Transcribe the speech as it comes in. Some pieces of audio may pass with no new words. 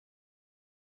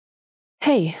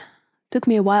Hey, took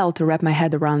me a while to wrap my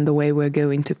head around the way we're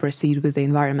going to proceed with the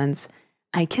environments.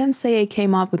 I can't say I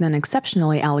came up with an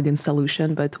exceptionally elegant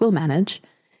solution, but we'll manage.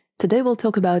 Today we'll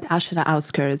talk about Ashina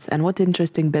Outskirts and what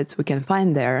interesting bits we can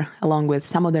find there, along with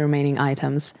some of the remaining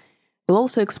items. We'll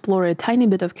also explore a tiny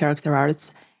bit of character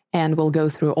arts, and we'll go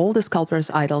through all the sculptors'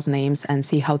 idols' names and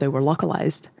see how they were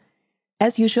localized.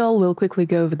 As usual, we'll quickly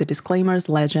go over the disclaimers,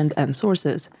 legend, and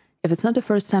sources. If it's not the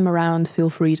first time around, feel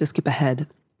free to skip ahead.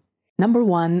 Number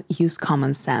 1, use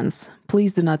common sense.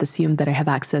 Please do not assume that I have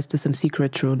access to some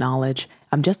secret true knowledge.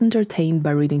 I'm just entertained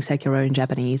by reading Sekiro in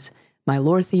Japanese. My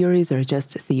lore theories are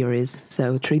just theories,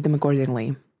 so treat them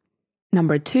accordingly.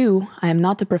 Number 2, I am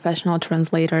not a professional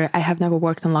translator. I have never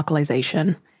worked on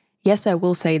localization. Yes, I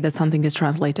will say that something is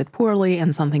translated poorly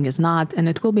and something is not, and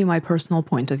it will be my personal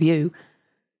point of view.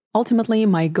 Ultimately,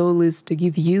 my goal is to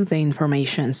give you the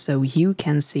information so you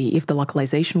can see if the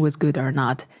localization was good or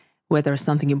not, whether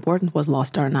something important was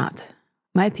lost or not.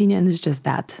 My opinion is just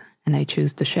that, and I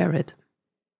choose to share it.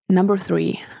 Number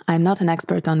 3, I'm not an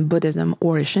expert on Buddhism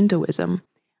or Shintoism.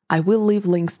 I will leave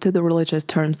links to the religious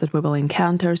terms that we will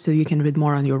encounter so you can read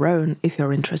more on your own if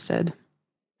you're interested.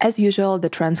 As usual, the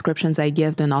transcriptions I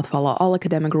give do not follow all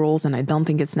academic rules, and I don't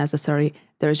think it's necessary.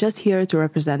 They're just here to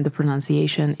represent the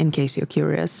pronunciation in case you're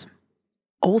curious.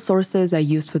 All sources I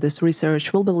used for this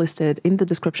research will be listed in the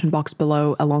description box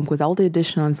below, along with all the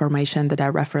additional information that I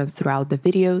referenced throughout the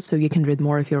video, so you can read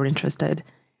more if you're interested.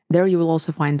 There you will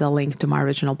also find a link to my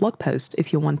original blog post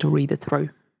if you want to read it through.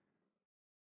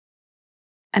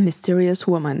 A mysterious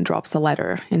woman drops a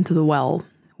letter into the well.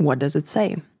 What does it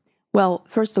say? Well,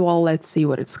 first of all, let's see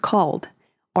what it's called.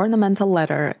 Ornamental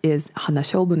Letter is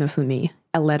Hanashoubu no Fumi,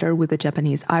 a letter with a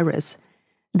Japanese iris.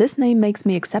 This name makes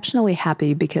me exceptionally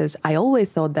happy because I always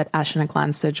thought that Ashina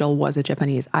clan sigil was a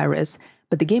Japanese iris,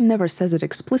 but the game never says it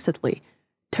explicitly.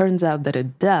 Turns out that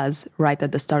it does right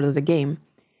at the start of the game.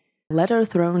 Letter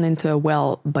thrown into a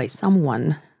well by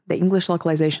someone. The English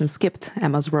localization skipped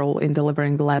Emma's role in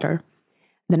delivering the letter.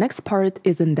 The next part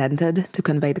is indented to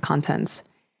convey the contents.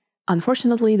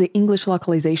 Unfortunately, the English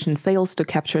localization fails to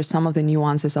capture some of the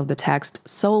nuances of the text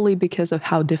solely because of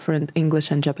how different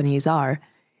English and Japanese are.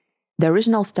 The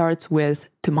original starts with,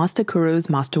 to Master Kuro's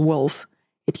Master Wolf.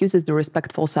 It uses the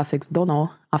respectful suffix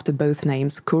dono after both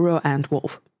names, Kuro and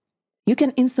Wolf. You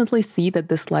can instantly see that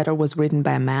this letter was written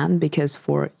by a man because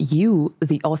for you,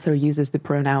 the author uses the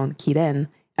pronoun kiren,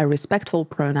 a respectful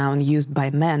pronoun used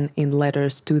by men in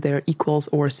letters to their equals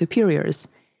or superiors.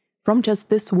 From just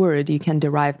this word, you can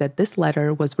derive that this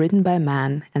letter was written by a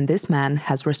man, and this man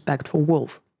has respect for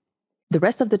Wolf. The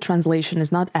rest of the translation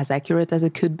is not as accurate as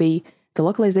it could be. The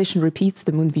localization repeats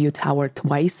the Moonview Tower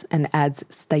twice and adds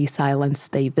stay silent,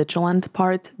 stay vigilant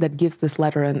part that gives this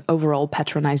letter an overall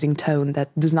patronizing tone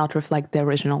that does not reflect the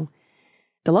original.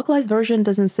 The localized version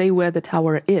doesn't say where the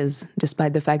tower is,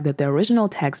 despite the fact that the original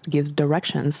text gives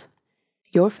directions.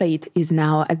 Your fate is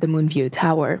now at the Moonview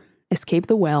Tower. Escape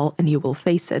the well and you will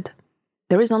face it.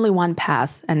 There is only one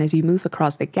path, and as you move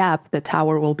across the gap, the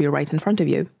tower will be right in front of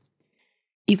you.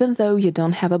 Even though you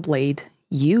don't have a blade,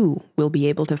 you will be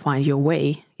able to find your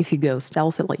way if you go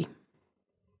stealthily.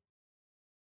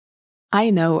 I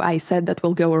know I said that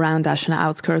we'll go around Ashina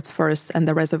Outskirts first and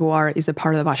the reservoir is a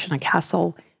part of Ashina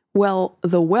Castle. Well,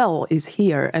 the well is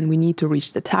here and we need to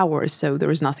reach the tower, so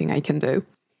there is nothing I can do.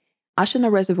 Ashina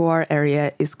Reservoir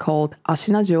area is called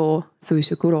Ashina-jo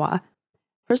Suishukurowa.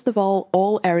 First of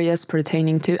all areas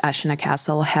pertaining to Ashina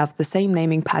Castle have the same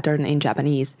naming pattern in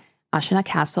Japanese, Ashina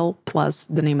Castle plus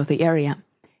the name of the area.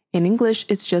 In English,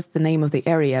 it's just the name of the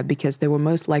area because they were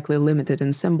most likely limited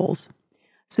in symbols.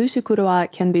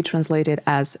 Suishukurowa can be translated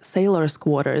as sailor's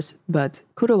quarters, but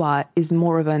kurowa is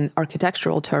more of an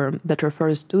architectural term that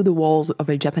refers to the walls of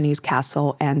a Japanese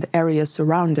castle and areas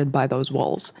surrounded by those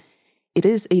walls. It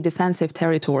is a defensive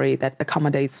territory that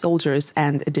accommodates soldiers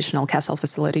and additional castle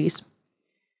facilities.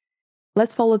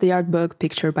 Let's follow the art book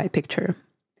picture by picture.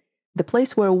 The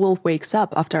place where Wolf wakes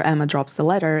up after Emma drops the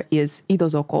letter is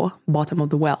Idozoko, bottom of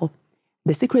the well.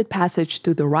 The secret passage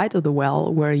to the right of the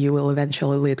well, where you will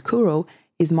eventually lead Kuro,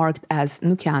 is marked as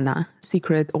Nukiana,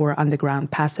 secret or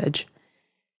underground passage.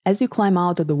 As you climb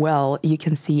out of the well, you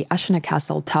can see Ashina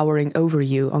Castle towering over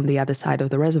you on the other side of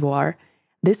the reservoir.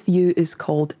 This view is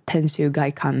called Tenshu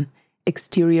Gaikan,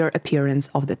 exterior appearance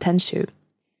of the Tenshu.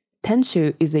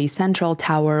 Tenshu is a central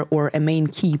tower or a main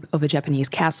keep of a Japanese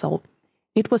castle.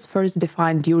 It was first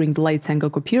defined during the late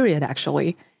Sengoku period,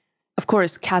 actually. Of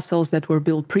course, castles that were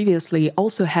built previously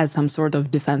also had some sort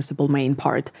of defensible main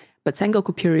part, but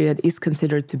Sengoku period is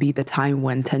considered to be the time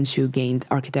when Tenshu gained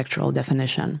architectural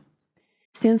definition.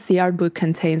 Since the art book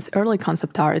contains early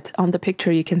concept art, on the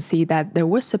picture you can see that there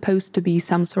was supposed to be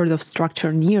some sort of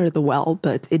structure near the well,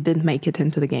 but it didn't make it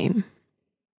into the game.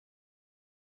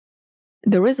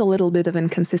 There is a little bit of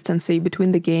inconsistency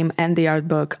between the game and the art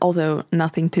book, although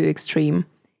nothing too extreme.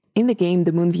 In the game,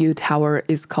 the Moonview Tower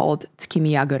is called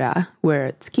Tsukimi Yagura,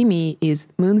 where Tsukimi is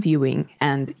moon viewing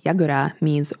and Yagura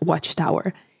means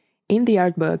watchtower. In the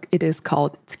art book, it is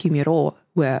called Tsukimi Ro,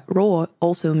 where Ro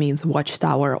also means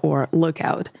watchtower or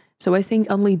lookout. So I think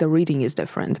only the reading is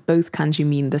different. Both kanji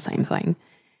mean the same thing.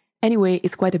 Anyway,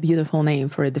 it's quite a beautiful name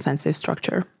for a defensive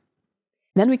structure.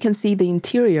 Then we can see the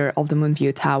interior of the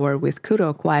Moonview Tower with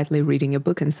Kuro quietly reading a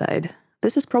book inside.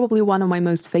 This is probably one of my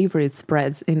most favorite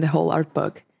spreads in the whole art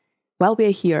book. While we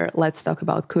are here, let's talk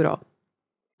about Kuro.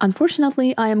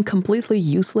 Unfortunately, I am completely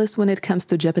useless when it comes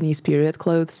to Japanese period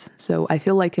clothes, so I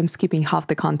feel like I'm skipping half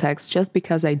the context just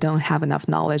because I don't have enough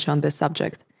knowledge on this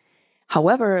subject.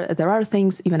 However, there are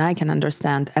things even I can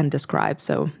understand and describe,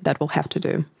 so that will have to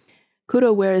do.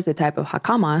 Kuro wears a type of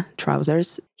hakama,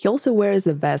 trousers. He also wears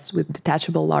a vest with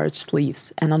detachable large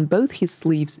sleeves, and on both his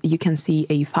sleeves you can see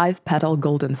a 5-petal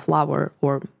golden flower,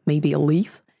 or maybe a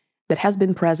leaf, that has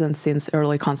been present since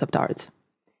early concept art.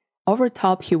 Over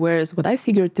top, he wears what I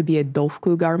figured to be a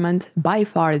dofuku garment, by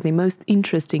far the most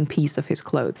interesting piece of his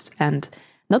clothes, and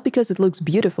not because it looks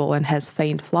beautiful and has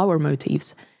faint flower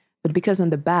motifs, but because on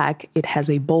the back it has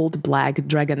a bold black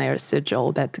dragonair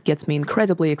sigil that gets me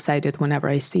incredibly excited whenever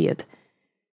I see it.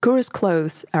 Kuro's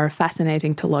clothes are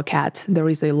fascinating to look at. There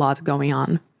is a lot going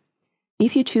on.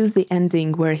 If you choose the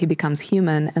ending where he becomes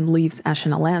human and leaves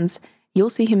Ashina lands,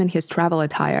 you'll see him in his travel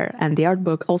attire, and the art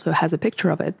book also has a picture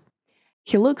of it.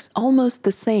 He looks almost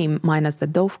the same minus the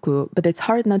dofuku, but it's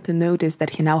hard not to notice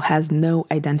that he now has no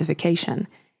identification.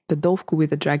 The dofuku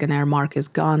with the dragonair mark is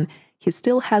gone. He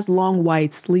still has long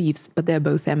white sleeves, but they're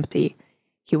both empty.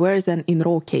 He wears an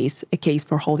inro case, a case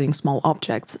for holding small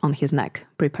objects, on his neck,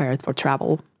 prepared for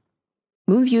travel.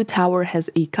 Moonview Tower has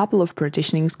a couple of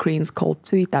partitioning screens called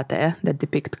tsuitate that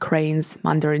depict cranes,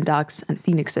 mandarin ducks, and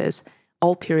phoenixes,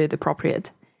 all period appropriate.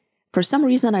 For some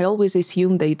reason, I always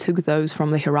assumed they took those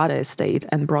from the Hirata estate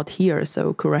and brought here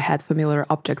so Kuro had familiar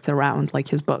objects around, like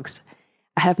his books.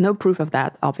 I have no proof of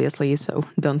that, obviously, so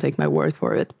don't take my word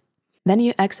for it. Then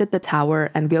you exit the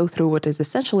tower and go through what is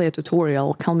essentially a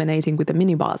tutorial, culminating with a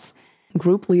mini-boss,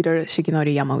 group leader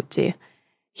Shigenori Yamauchi.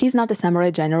 He's not a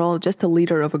samurai general, just a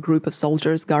leader of a group of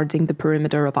soldiers guarding the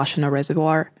perimeter of Ashina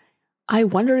Reservoir. I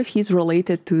wonder if he's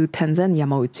related to Tenzen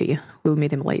Yamauchi. We'll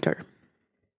meet him later.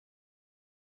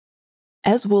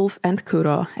 As Wolf and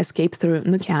Kuro escape through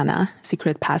Nukiana,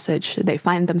 secret passage, they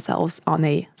find themselves on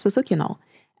a Suzuki-no,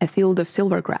 a field of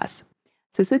silvergrass.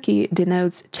 Suzuki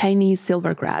denotes Chinese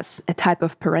silvergrass, a type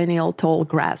of perennial tall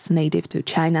grass native to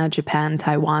China, Japan,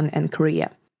 Taiwan, and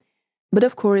Korea. But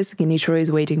of course, Genichiro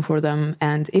is waiting for them,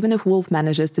 and even if Wolf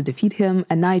manages to defeat him,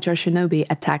 a Nightjar shinobi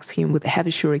attacks him with a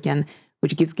heavy shuriken,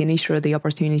 which gives Genichiro the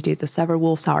opportunity to sever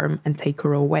Wolf's arm and take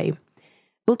Kuro away.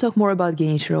 We'll talk more about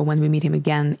Genichiro when we meet him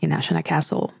again in Ashina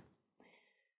Castle.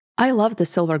 I love the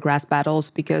silvergrass battles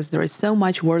because there is so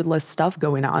much wordless stuff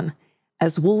going on.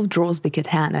 As Wolf draws the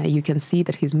katana, you can see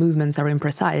that his movements are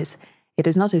imprecise. It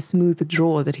is not a smooth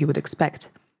draw that he would expect.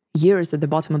 Years at the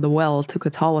bottom of the well took a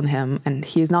toll on him, and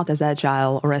he is not as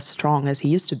agile or as strong as he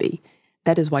used to be.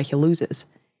 That is why he loses.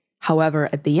 However,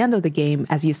 at the end of the game,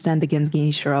 as you stand against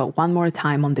Genichiro one more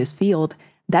time on this field,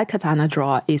 that katana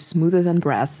draw is smoother than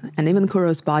breath, and even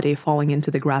Kuro's body falling into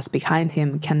the grass behind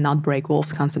him cannot break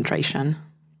Wolf's concentration.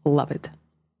 Love it.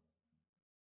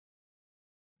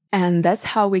 And that's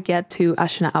how we get to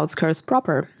Ashina Outskirts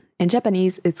proper. In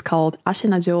Japanese, it's called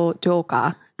Ashina-jo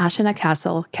Joka, Ashina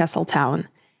Castle, Castle Town.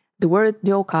 The word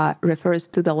Joka refers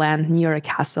to the land near a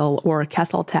castle or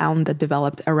castle town that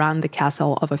developed around the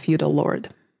castle of a feudal lord.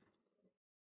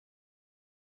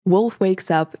 Wolf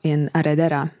wakes up in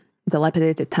Aredera,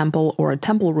 Dilapidated Temple or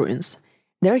Temple Ruins.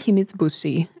 There he meets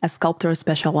Bushi, a sculptor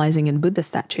specializing in Buddha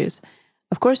statues.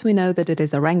 Of course, we know that it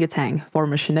is orangutan,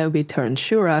 former shinobi turned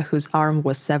Shura, whose arm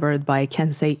was severed by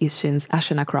Kensei Isshin's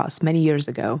Ashina cross many years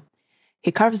ago.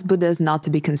 He carves Buddhas not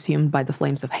to be consumed by the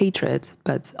flames of hatred,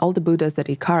 but all the Buddhas that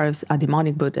he carves are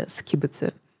demonic Buddhas,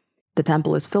 kibutsu. The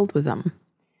temple is filled with them.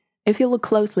 If you look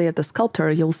closely at the sculptor,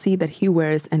 you'll see that he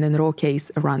wears an enro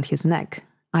case around his neck.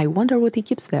 I wonder what he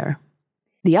keeps there.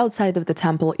 The outside of the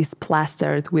temple is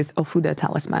plastered with ofuda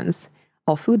talismans.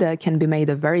 Ofuda can be made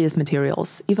of various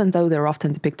materials. Even though they're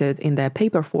often depicted in their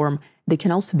paper form, they can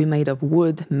also be made of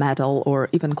wood, metal, or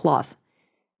even cloth.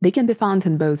 They can be found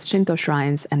in both Shinto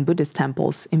shrines and Buddhist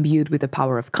temples, imbued with the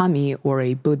power of kami, or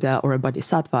a Buddha or a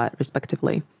bodhisattva,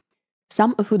 respectively.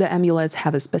 Some Ofuda amulets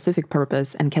have a specific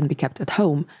purpose and can be kept at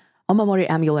home. Omamori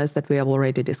amulets that we have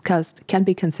already discussed can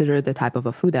be considered a type of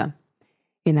Ofuda.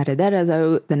 In Aredera,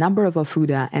 though, the number of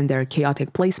Ofuda and their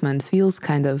chaotic placement feels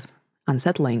kind of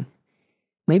unsettling.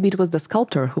 Maybe it was the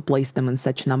sculptor who placed them in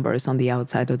such numbers on the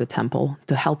outside of the temple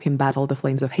to help him battle the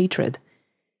flames of hatred.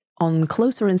 On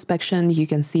closer inspection, you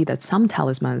can see that some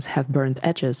talismans have burnt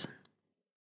edges.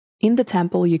 In the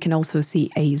temple, you can also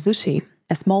see a zushi,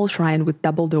 a small shrine with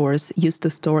double doors used to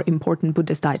store important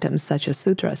Buddhist items such as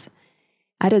sutras.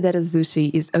 Aredera's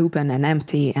zushi is open and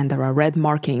empty, and there are red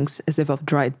markings as if of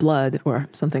dried blood or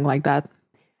something like that.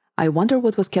 I wonder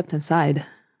what was kept inside.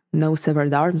 No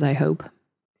severed arms, I hope.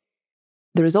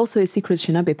 There is also a secret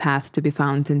shinobi path to be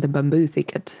found in the bamboo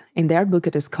thicket. In their book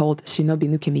it is called Shinobi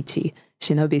Nukemichi,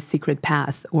 Shinobi's secret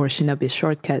path, or Shinobi's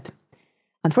shortcut.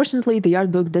 Unfortunately, the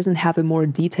art book doesn't have a more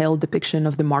detailed depiction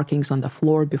of the markings on the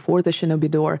floor before the shinobi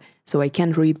door, so I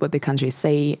can't read what the kanji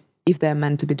say, if they're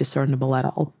meant to be discernible at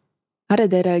all.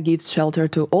 Aredera gives shelter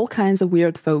to all kinds of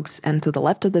weird folks, and to the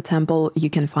left of the temple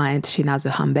you can find Shinazu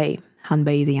Hanbei,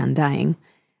 Hanbei the Undying.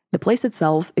 The place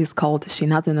itself is called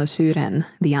Shinazu no Shuren,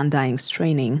 the Undying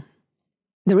Straining.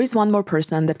 There is one more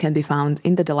person that can be found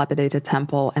in the Dilapidated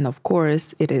Temple, and of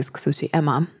course it is Kusushi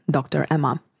Emma, Dr.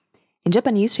 Emma. In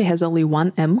Japanese she has only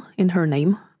one M in her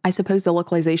name. I suppose the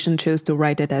localization chose to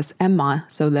write it as Emma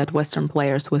so that Western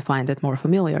players would find it more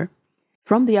familiar.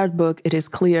 From the art book, it is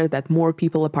clear that more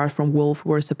people apart from Wolf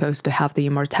were supposed to have the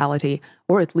immortality,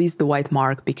 or at least the white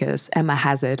mark, because Emma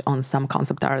has it on some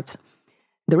concept arts.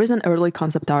 There is an early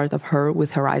concept art of her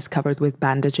with her eyes covered with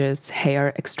bandages,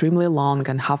 hair extremely long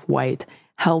and half white,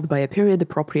 held by a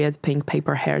period-appropriate pink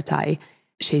paper hair tie.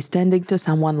 She's tending to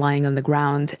someone lying on the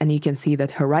ground, and you can see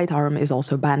that her right arm is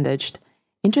also bandaged.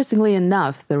 Interestingly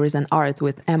enough, there is an art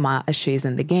with Emma as she is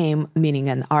in the game, meaning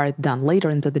an art done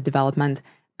later into the development,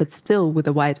 but still with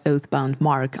a white oath-bound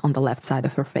mark on the left side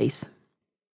of her face.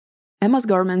 Emma's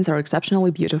garments are exceptionally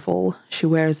beautiful. She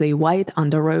wears a white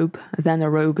underrobe, then a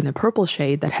robe in a purple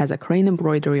shade that has a crane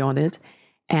embroidery on it,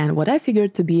 and what I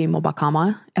figured to be a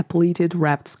mobakama, a pleated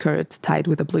wrapped skirt tied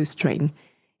with a blue string.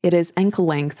 It is ankle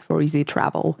length for easy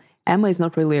travel. Emma is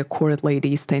not really a court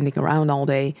lady standing around all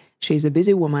day. She is a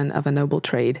busy woman of a noble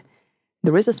trade.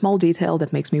 There is a small detail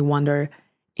that makes me wonder.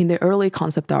 In the early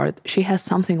concept art, she has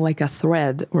something like a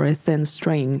thread or a thin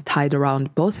string tied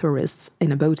around both her wrists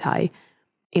in a bow tie.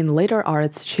 In later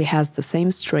arts, she has the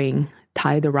same string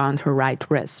tied around her right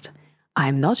wrist.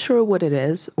 I'm not sure what it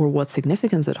is or what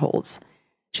significance it holds.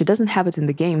 She doesn't have it in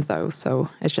the game though, so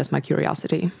it's just my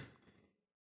curiosity.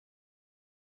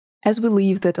 As we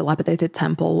leave the Dilapidated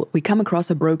Temple, we come across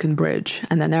a broken bridge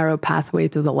and a narrow pathway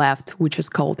to the left, which is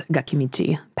called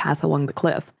Gakimichi, path along the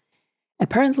cliff.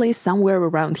 Apparently, somewhere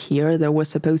around here there was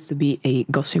supposed to be a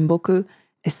Goshinboku,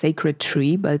 a sacred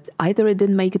tree, but either it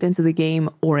didn't make it into the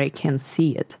game or I can't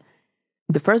see it.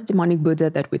 The first demonic Buddha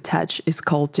that we touch is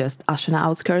called just Ashina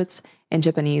Outskirts, in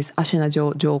Japanese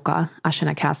Ashina Joka,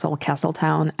 Ashina Castle, Castle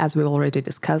Town, as we already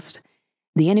discussed.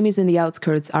 The enemies in the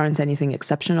outskirts aren't anything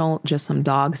exceptional, just some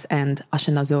dogs and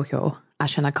Ashina Zohyo,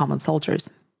 Ashina common soldiers.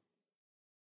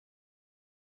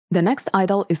 The next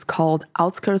idol is called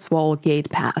Outskirts Wall Gate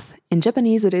Path. In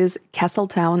Japanese it is Castle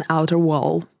Town Outer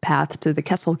Wall, Path to the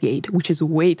Castle Gate, which is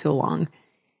way too long.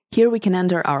 Here we can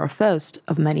enter our first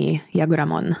of many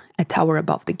Yaguramon, a tower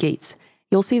above the gates.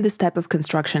 You'll see this type of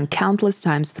construction countless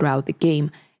times throughout the game.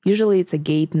 Usually it's a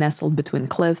gate nestled between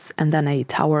cliffs and then a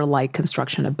tower-like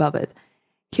construction above it.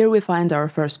 Here we find our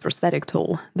first prosthetic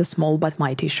tool, the small but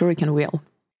mighty shuriken wheel.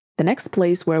 The next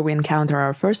place where we encounter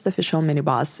our first official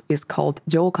mini-boss is called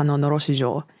Jouka no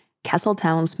Noroshijo, Castle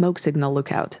Town Smoke Signal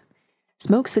Lookout.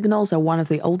 Smoke signals are one of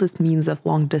the oldest means of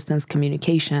long-distance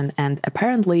communication, and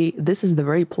apparently this is the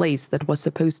very place that was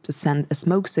supposed to send a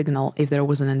smoke signal if there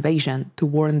was an invasion to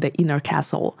warn the inner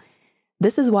castle.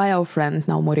 This is why our friend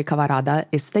Naomori Kawarada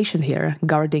is stationed here,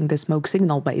 guarding the smoke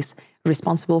signal base,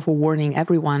 responsible for warning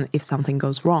everyone if something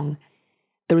goes wrong.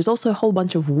 There is also a whole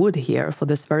bunch of wood here for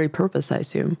this very purpose, I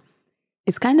assume.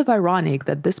 It's kind of ironic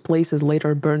that this place is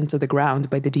later burned to the ground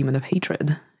by the demon of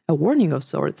hatred, a warning of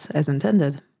sorts, as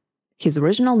intended. His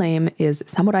original name is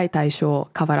Samurai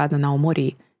Taisho Kawarada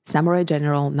Naomori, Samurai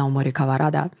General Naomori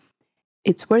Kawarada.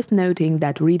 It's worth noting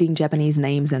that reading Japanese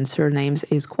names and surnames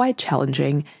is quite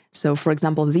challenging, so for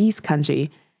example these kanji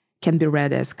can be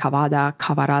read as Kawada,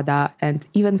 Kawarada, and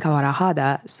even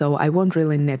Kawarahada, so I won't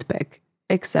really nitpick,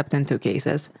 except in two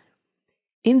cases.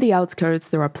 In the outskirts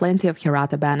there are plenty of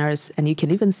Hirata banners, and you can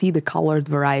even see the colored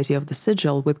variety of the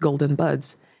sigil with golden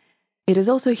buds. It is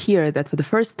also here that for the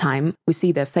first time we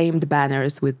see the famed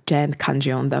banners with giant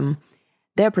kanji on them.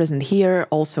 They're present here,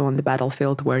 also on the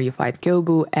battlefield where you fight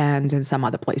Gobu, and in some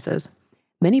other places.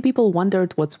 Many people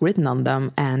wondered what's written on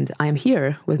them, and I'm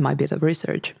here with my bit of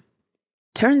research.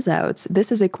 Turns out,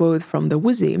 this is a quote from the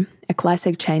Wuzi, a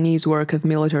classic Chinese work of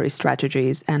military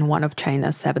strategies and one of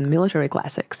China's 7 military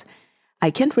classics.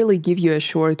 I can't really give you a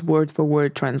short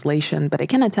word-for-word translation, but I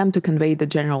can attempt to convey the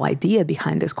general idea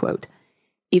behind this quote.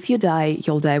 If you die,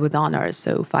 you'll die with honor,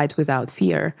 so fight without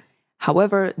fear.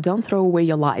 However, don't throw away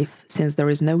your life, since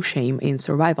there is no shame in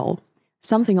survival.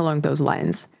 Something along those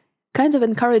lines. Kind of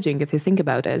encouraging if you think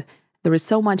about it. There is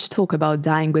so much talk about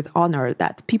dying with honor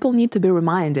that people need to be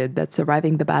reminded that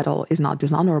surviving the battle is not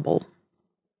dishonorable.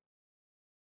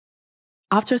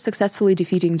 After successfully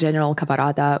defeating General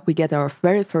Kawarada, we get our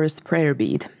very first prayer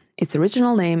bead. Its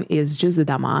original name is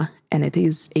Juzudama, and it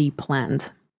is a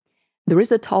plant. There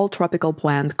is a tall tropical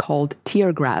plant called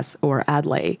tear grass or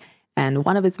adlay, and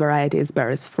one of its varieties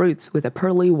bears fruits with a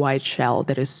pearly white shell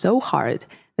that is so hard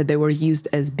that they were used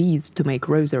as beads to make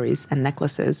rosaries and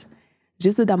necklaces.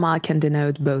 Juzudama can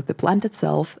denote both the plant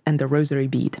itself and the rosary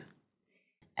bead.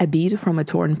 A bead from a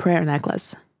torn prayer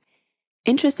necklace.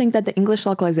 Interesting that the English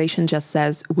localization just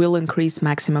says, will increase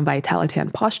maximum vitality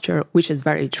and posture, which is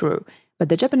very true, but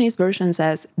the Japanese version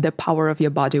says, the power of your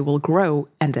body will grow,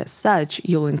 and as such,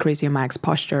 you'll increase your max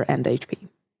posture and HP.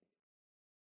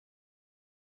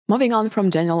 Moving on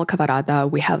from General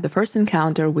Kawarada, we have the first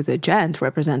encounter with a giant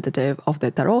representative of the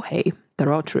Tarohei,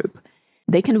 Taro troop.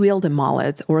 They can wield a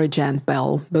mallet or a giant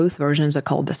bell, both versions are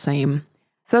called the same.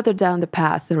 Further down the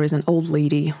path, there is an old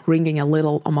lady ringing a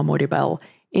little omamori bell.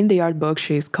 In the art book,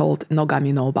 she is called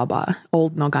Nogami no Baba,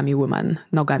 old Nogami woman,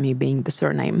 Nogami being the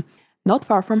surname. Not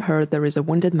far from her, there is a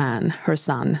wounded man, her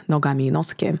son, Nogami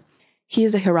Inosuke. He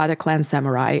is a Hirata clan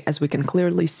samurai, as we can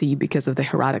clearly see because of the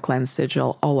Hirata clan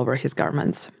sigil all over his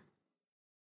garments.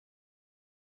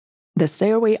 The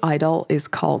Stairway idol is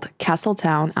called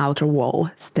Castletown Outer Wall,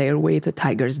 Stairway to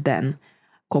Tiger's Den.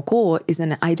 Koko is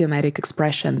an idiomatic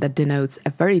expression that denotes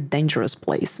a very dangerous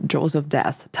place, jaws of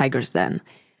death, Tiger's Den.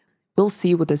 We'll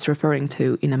see what it's referring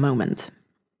to in a moment.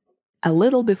 A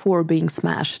little before being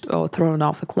smashed or thrown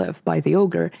off a cliff by the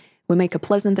ogre, we make a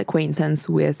pleasant acquaintance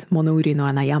with Monouri no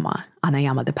Anayama,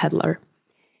 Anayama the peddler.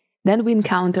 Then we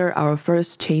encounter our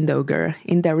first chained ogre.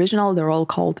 In the original, they're all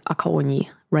called Akaoni,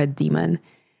 red demon.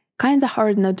 Kinda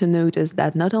hard not to notice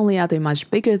that not only are they much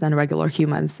bigger than regular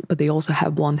humans, but they also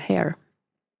have blonde hair.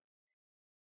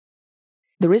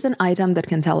 There is an item that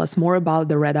can tell us more about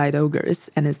the red-eyed ogres,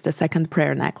 and it's the second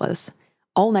prayer necklace.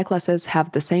 All necklaces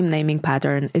have the same naming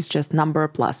pattern, it's just number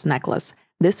plus necklace.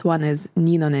 This one is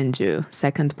Nino Nenju,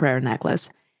 second prayer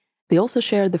necklace. They also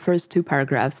share the first 2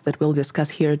 paragraphs that we'll discuss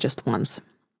here just once.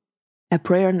 A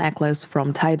prayer necklace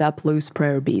from tied-up loose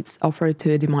prayer beads offered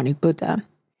to a demonic Buddha.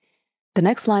 The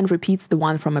next line repeats the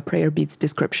one from a prayer bead's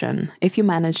description. If you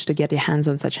manage to get your hands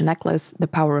on such a necklace,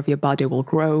 the power of your body will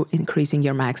grow, increasing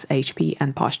your max HP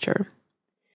and posture.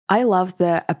 I love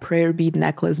that a prayer bead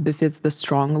necklace befits the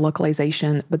strong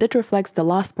localization, but it reflects the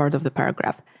last part of the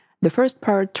paragraph. The first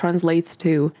part translates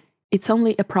to, it's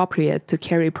only appropriate to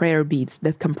carry prayer beads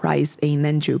that comprise a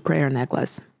Nenju prayer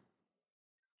necklace.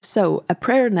 So, a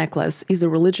prayer necklace is a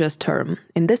religious term,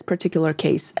 in this particular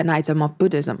case, an item of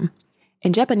Buddhism.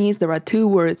 In Japanese, there are 2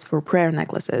 words for prayer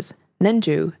necklaces,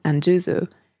 Nenju and Juzu.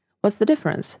 What's the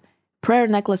difference? Prayer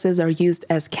necklaces are used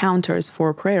as counters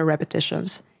for prayer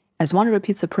repetitions. As one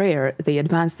repeats a prayer, they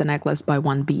advance the necklace by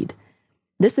 1 bead.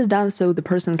 This is done so the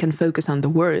person can focus on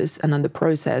the words and on the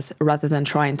process rather than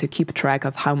trying to keep track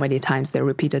of how many times they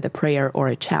repeated a prayer or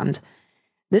a chant.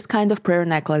 This kind of prayer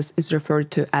necklace is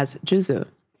referred to as Juzu.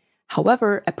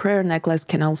 However, a prayer necklace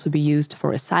can also be used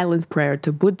for a silent prayer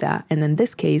to Buddha, and in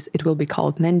this case, it will be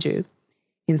called Nenju.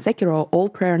 In Sekiro, all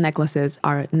prayer necklaces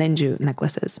are Nenju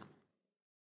necklaces.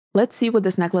 Let's see what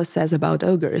this necklace says about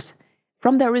ogres.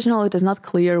 From the original, it is not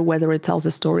clear whether it tells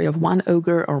a story of one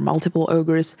ogre or multiple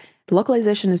ogres. The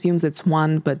localization assumes it's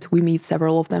one, but we meet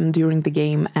several of them during the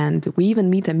game, and we even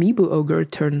meet a Mibu ogre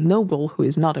turned noble who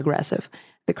is not aggressive,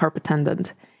 the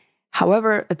carpetendant.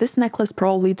 However, this necklace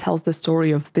probably tells the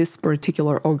story of this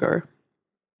particular ogre.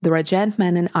 There are giant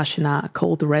men in Ashina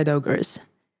called Red Ogres.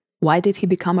 Why did he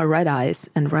become a Red Eyes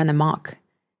and run amok?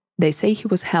 They say he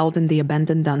was held in the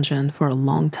abandoned dungeon for a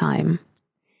long time.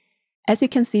 As you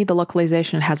can see, the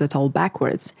localization has it all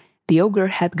backwards. The ogre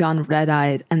had gone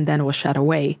red-eyed and then was shut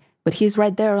away, but he's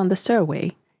right there on the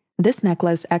stairway. This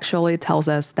necklace actually tells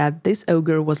us that this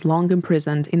ogre was long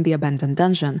imprisoned in the abandoned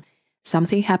dungeon.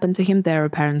 Something happened to him there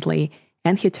apparently,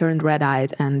 and he turned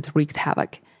red-eyed and wreaked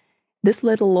havoc. This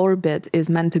little lore bit is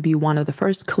meant to be one of the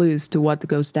first clues to what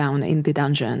goes down in the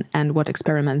dungeon and what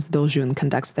experiments Dojun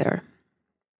conducts there.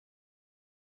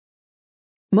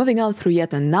 Moving on through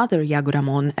yet another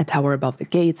Yaguramon, a tower above the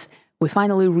gates, we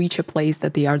finally reach a place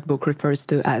that the art book refers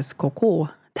to as Koko,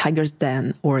 Tiger's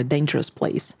Den, or a dangerous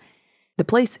place. The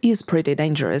place is pretty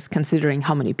dangerous considering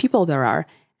how many people there are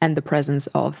and the presence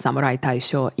of Samurai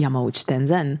Taisho Yamauchi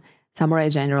Tenzen, Samurai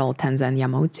General Tenzen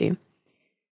Yamauchi.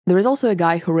 There is also a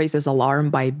guy who raises alarm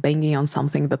by banging on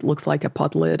something that looks like a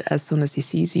pot lid as soon as he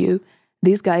sees you.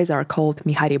 These guys are called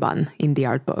Mihariban in the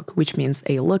art book, which means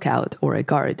a lookout or a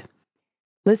guard.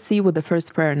 Let's see what the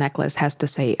first prayer necklace has to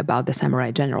say about the samurai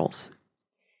generals.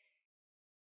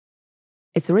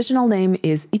 Its original name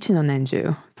is Ichino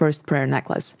Nenju, first prayer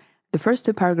necklace. The first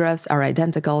two paragraphs are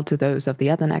identical to those of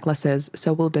the other necklaces,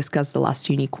 so we'll discuss the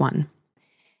last unique one.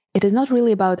 It is not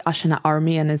really about Ashina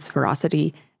army and its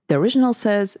ferocity. The original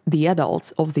says the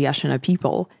adults of the Ashina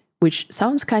people, which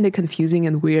sounds kind of confusing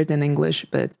and weird in English,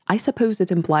 but I suppose it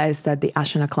implies that the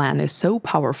Ashina clan is so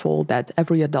powerful that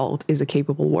every adult is a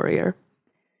capable warrior.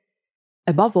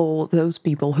 Above all, those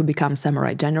people who become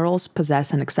samurai generals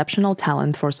possess an exceptional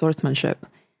talent for swordsmanship.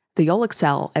 They all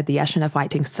excel at the Ashina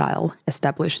fighting style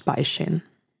established by Shin.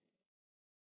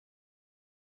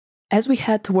 As we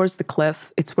head towards the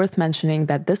cliff, it's worth mentioning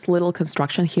that this little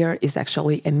construction here is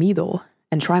actually a mido,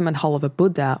 enshrinement hall of a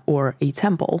Buddha or a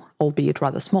temple, albeit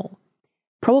rather small.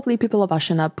 Probably people of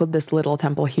Ashina put this little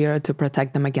temple here to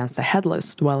protect them against the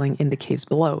Headless dwelling in the caves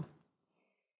below.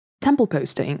 Temple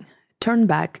posting. Turn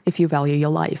back if you value your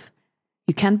life.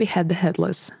 You can't behead the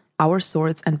Headless. Our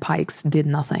swords and pikes did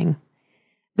nothing.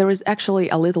 There is actually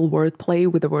a little wordplay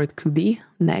with the word kubi,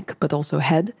 neck, but also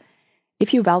head.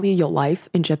 If you value your life,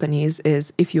 in Japanese,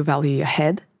 is if you value your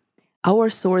head. Our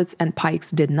swords and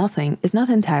pikes did nothing is not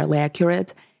entirely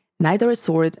accurate. Neither a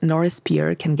sword nor a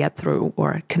spear can get through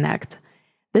or connect.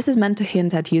 This is meant to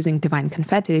hint at using divine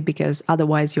confetti because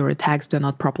otherwise your attacks do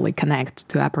not properly connect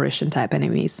to apparition-type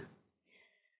enemies.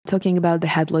 Talking about the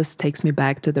Headless takes me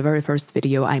back to the very first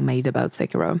video I made about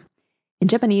Sekiro. In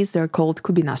Japanese, they're called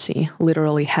kubinashi,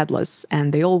 literally headless,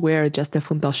 and they all wear just a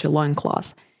funtoshi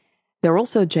loincloth. They're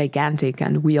also gigantic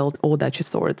and wield odachi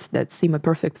swords that seem a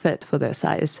perfect fit for their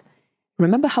size.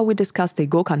 Remember how we discussed a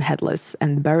Gokan Headless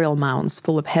and burial mounds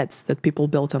full of heads that people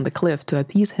built on the cliff to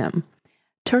appease him?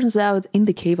 Turns out, in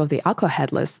the cave of the Ako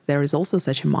Headless, there is also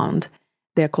such a mound.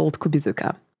 They're called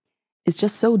kubizuka. It's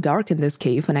just so dark in this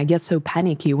cave, and I get so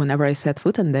panicky whenever I set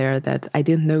foot in there that I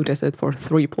didn't notice it for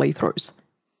 3 playthroughs.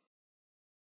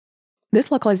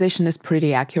 This localization is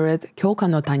pretty accurate. Kyoka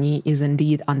no Tani is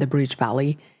indeed Underbridge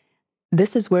Valley.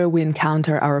 This is where we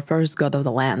encounter our first god of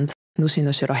the land, Nushi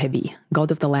no Shirohebi, god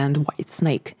of the land White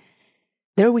Snake.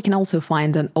 There we can also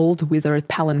find an old withered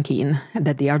palanquin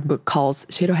that the art book calls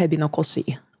Shirohebi no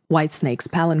Koshi, White Snake's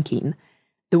palanquin.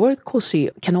 The word koshi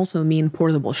can also mean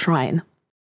portable shrine.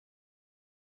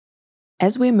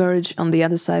 As we emerge on the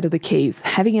other side of the cave,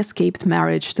 having escaped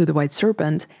marriage to the White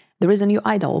Serpent, there is a new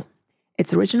idol.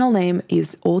 Its original name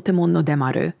is Otemon no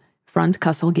Demaru, Front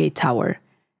Castle Gate Tower.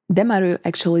 Demaru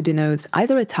actually denotes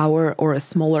either a tower or a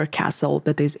smaller castle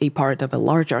that is a part of a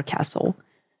larger castle.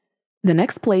 The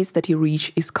next place that you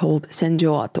reach is called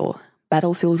Senjo-ato,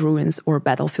 battlefield ruins or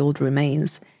battlefield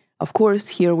remains. Of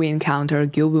course, here we encounter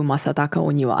Gyobu Masataka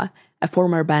Oniwa, a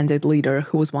former bandit leader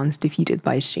who was once defeated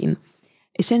by Shin.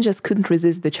 Shin just couldn't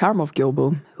resist the charm of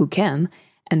Gyobu, who can,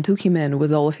 and took him in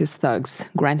with all of his thugs,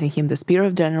 granting him the spear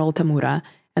of General Tamura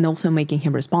and also making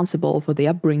him responsible for the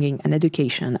upbringing and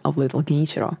education of little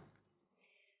Genichiro.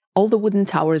 All the wooden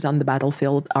towers on the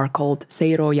battlefield are called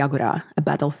Seiro Yagura, a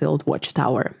battlefield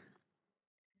watchtower.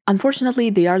 Unfortunately,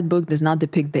 the art book does not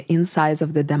depict the insides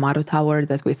of the Demaru Tower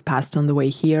that we've passed on the way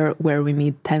here, where we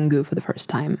meet Tengu for the first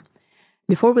time.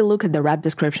 Before we look at the rat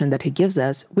description that he gives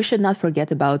us, we should not forget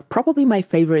about probably my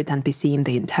favorite NPC in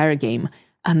the entire game,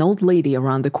 an old lady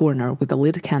around the corner with a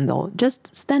lit candle,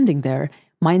 just standing there,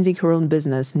 minding her own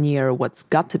business near what's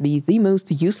got to be the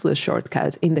most useless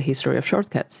shortcut in the history of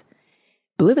shortcuts.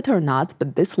 Believe it or not,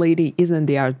 but this lady is in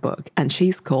the art book, and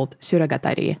she's called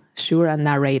Shuragatari, Shura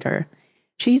Narrator.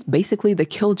 She's basically the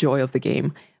killjoy of the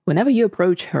game. Whenever you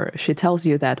approach her, she tells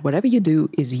you that whatever you do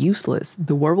is useless,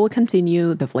 the war will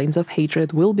continue, the flames of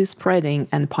hatred will be spreading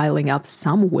and piling up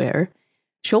somewhere.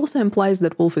 She also implies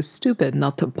that Wolf is stupid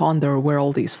not to ponder where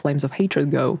all these flames of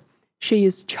hatred go. She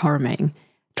is charming.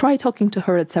 Try talking to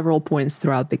her at several points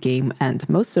throughout the game, and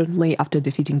most certainly after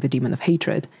defeating the demon of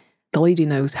hatred. The lady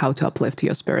knows how to uplift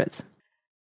your spirits.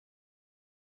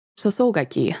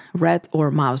 Sosogaki, rat or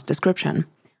mouse description.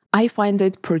 I find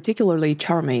it particularly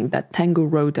charming that Tengu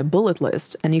wrote a bullet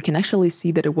list, and you can actually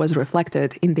see that it was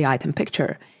reflected in the item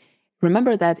picture.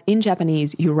 Remember that in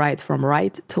Japanese you write from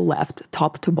right to left,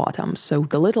 top to bottom, so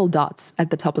the little dots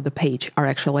at the top of the page are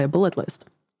actually a bullet list.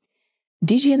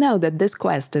 Did you know that this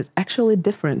quest is actually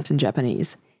different in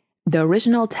Japanese? The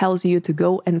original tells you to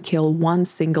go and kill one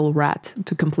single rat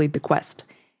to complete the quest.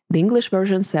 The English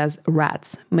version says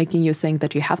rats, making you think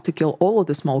that you have to kill all of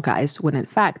the small guys, when in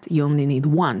fact you only need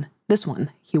one. This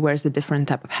one, he wears a different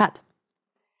type of hat.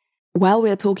 While we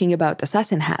are talking about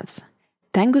assassin hats,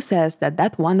 Tengu says that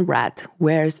that one rat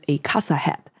wears a kasa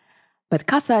hat. But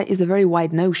kasa is a very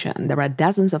wide notion. There are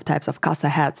dozens of types of kasa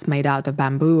hats made out of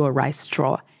bamboo or rice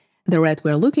straw. The rat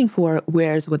we're looking for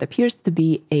wears what appears to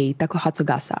be a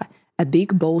takuhatsugasa, a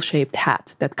big bowl-shaped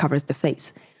hat that covers the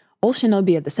face. All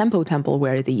shinobi at the Senpo temple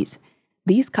wear these.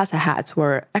 These kasa hats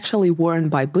were actually worn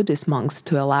by Buddhist monks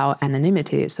to allow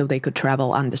anonymity so they could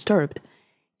travel undisturbed.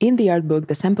 In the art book,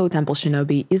 the Senpo temple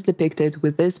shinobi is depicted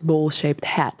with this bowl-shaped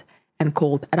hat and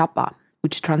called rappa,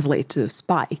 which translates to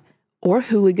spy, or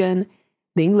hooligan.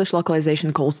 The English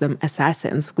localization calls them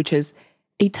assassins, which is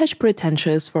a touch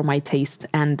pretentious for my taste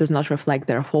and does not reflect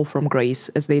their fall from grace,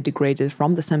 as they degraded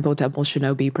from the Senpo temple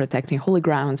shinobi protecting holy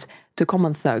grounds to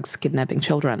common thugs kidnapping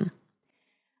children.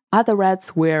 Other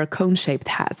rats wear cone-shaped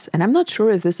hats, and I'm not sure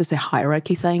if this is a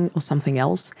hierarchy thing or something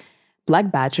else.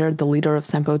 Black Badger, the leader of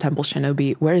Senpo temple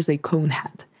shinobi, wears a cone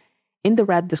hat. In the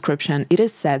rat description, it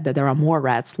is said that there are more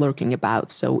rats lurking about,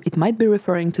 so it might be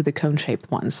referring to the cone-shaped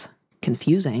ones.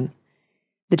 Confusing.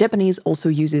 The Japanese also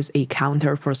uses a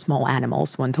counter for small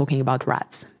animals when talking about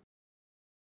rats.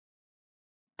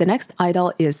 The next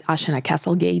idol is Ashina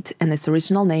Castle Gate, and its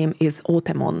original name is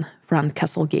Otemon, front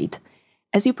castle gate.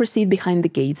 As you proceed behind the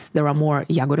gates, there are more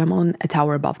Yaguramon, a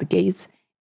tower above the gates,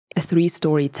 a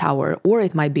 3-story tower, or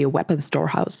it might be a weapon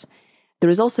storehouse. There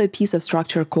is also a piece of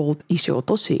structure called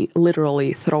Ishiotoshi,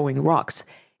 literally throwing rocks.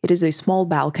 It is a small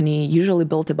balcony, usually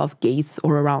built above gates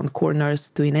or around corners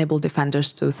to enable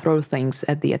defenders to throw things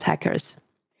at the attackers.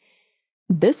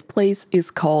 This place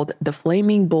is called the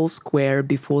Flaming Bull Square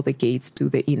before the gates to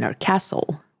the inner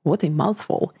castle. What a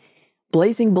mouthful.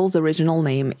 Blazing Bull's original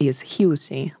name is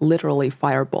Hyushi, literally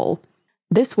fireball.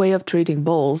 This way of treating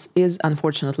bulls is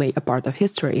unfortunately a part of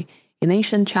history. In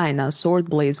ancient China, sword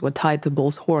blades were tied to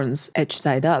bulls' horns, edge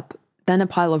side up. Then a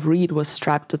pile of reed was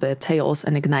strapped to their tails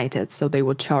and ignited, so they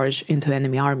would charge into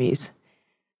enemy armies.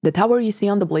 The tower you see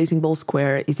on the Blazing Bull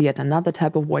Square is yet another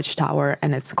type of watchtower,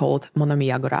 and it's called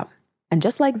Monomiyagura. And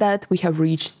just like that, we have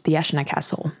reached the Ashina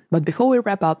Castle. But before we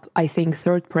wrap up, I think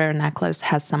Third Prayer Necklace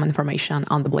has some information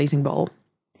on the Blazing Bull.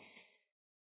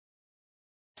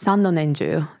 San no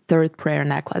Nenju, Third Prayer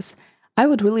Necklace. I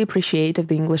would really appreciate if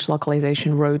the English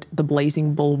localization wrote the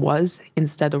Blazing Bull was,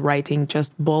 instead of writing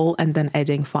just bull and then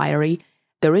adding fiery.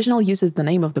 The original uses the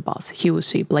name of the boss,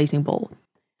 Hyushi, Blazing Bull.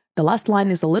 The last line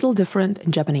is a little different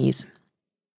in Japanese.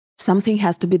 Something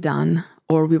has to be done,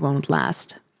 or we won't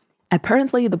last.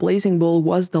 Apparently, the Blazing Bull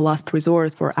was the last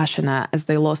resort for Ashina as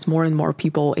they lost more and more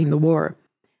people in the war.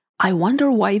 I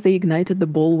wonder why they ignited the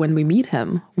bull when we meet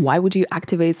him. Why would you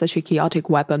activate such a chaotic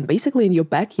weapon basically in your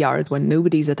backyard when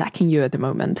nobody's attacking you at the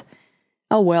moment?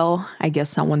 Oh well, I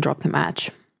guess someone dropped a match.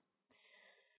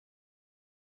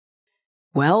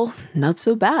 Well, not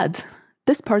so bad.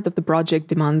 This part of the project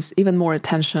demands even more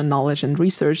attention, knowledge, and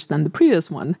research than the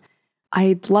previous one.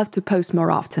 I'd love to post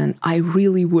more often, I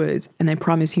really would, and I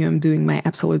promise you I'm doing my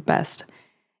absolute best.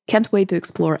 Can't wait to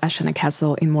explore Ashina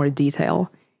Castle in more detail.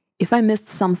 If I missed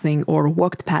something or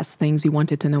walked past things you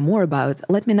wanted to know more about,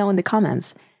 let me know in the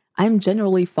comments. I'm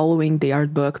generally following the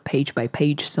art book page by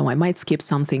page, so I might skip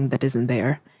something that isn't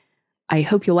there. I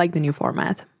hope you like the new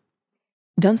format.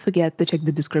 Don't forget to check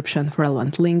the description for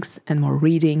relevant links and more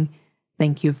reading.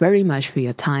 Thank you very much for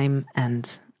your time,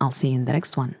 and I'll see you in the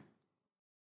next one.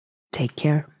 Take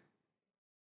care.